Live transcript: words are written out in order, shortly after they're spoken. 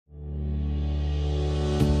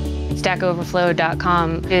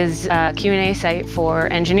StackOverflow.com is a Q&A site for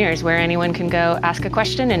engineers where anyone can go ask a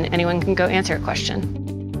question and anyone can go answer a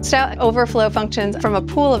question. Stack Overflow functions from a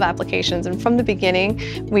pool of applications, and from the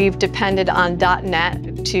beginning, we've depended on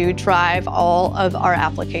 .NET to drive all of our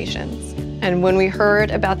applications. And when we heard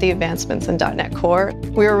about the advancements in .NET Core,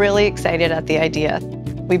 we were really excited at the idea.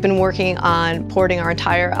 We've been working on porting our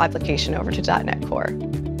entire application over to .NET Core.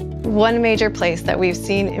 One major place that we've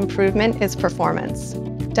seen improvement is performance.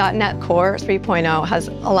 .NET Core 3.0 has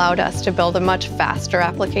allowed us to build a much faster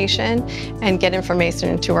application and get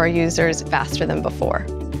information to our users faster than before.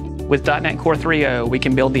 With .NET Core 3.0, we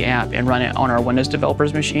can build the app and run it on our Windows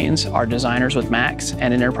developers' machines, our designers with Macs,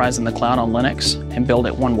 and an enterprise in the cloud on Linux, and build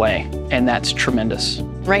it one way, and that's tremendous.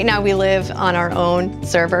 Right now we live on our own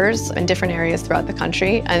servers in different areas throughout the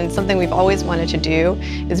country, and something we've always wanted to do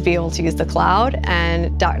is be able to use the cloud,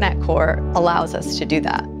 and .NET Core allows us to do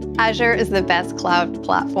that. Azure is the best cloud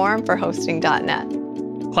platform for hosting .NET.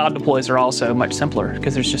 Cloud deploys are also much simpler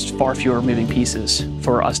because there's just far fewer moving pieces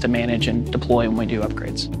for us to manage and deploy when we do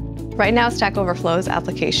upgrades. Right now, Stack Overflow's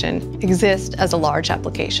application exists as a large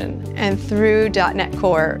application, and through .NET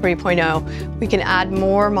Core 3.0, we can add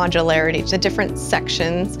more modularity to different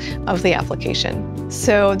sections of the application.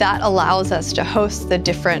 So that allows us to host the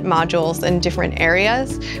different modules in different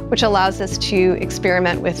areas, which allows us to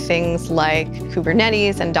experiment with things like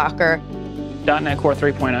Kubernetes and Docker. .NET Core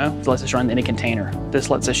 3.0 lets us run any container. This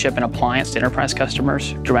lets us ship an appliance to enterprise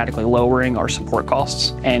customers, dramatically lowering our support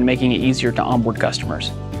costs and making it easier to onboard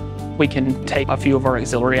customers. We can take a few of our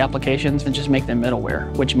auxiliary applications and just make them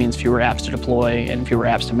middleware, which means fewer apps to deploy and fewer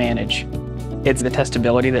apps to manage. It's the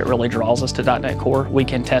testability that really draws us to .NET Core. We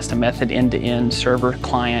can test a method end-to-end, server,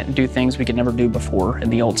 client, do things we could never do before in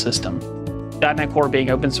the old system. .NET Core being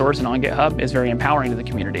open source and on GitHub is very empowering to the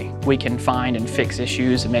community. We can find and fix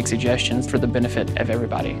issues and make suggestions for the benefit of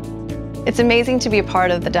everybody. It's amazing to be a part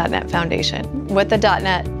of the .NET Foundation. What the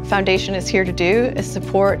 .NET Foundation is here to do is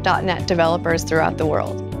support .NET developers throughout the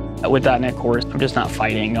world. With .NET Core, I'm just not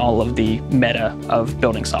fighting all of the meta of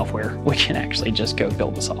building software. We can actually just go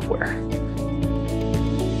build the software.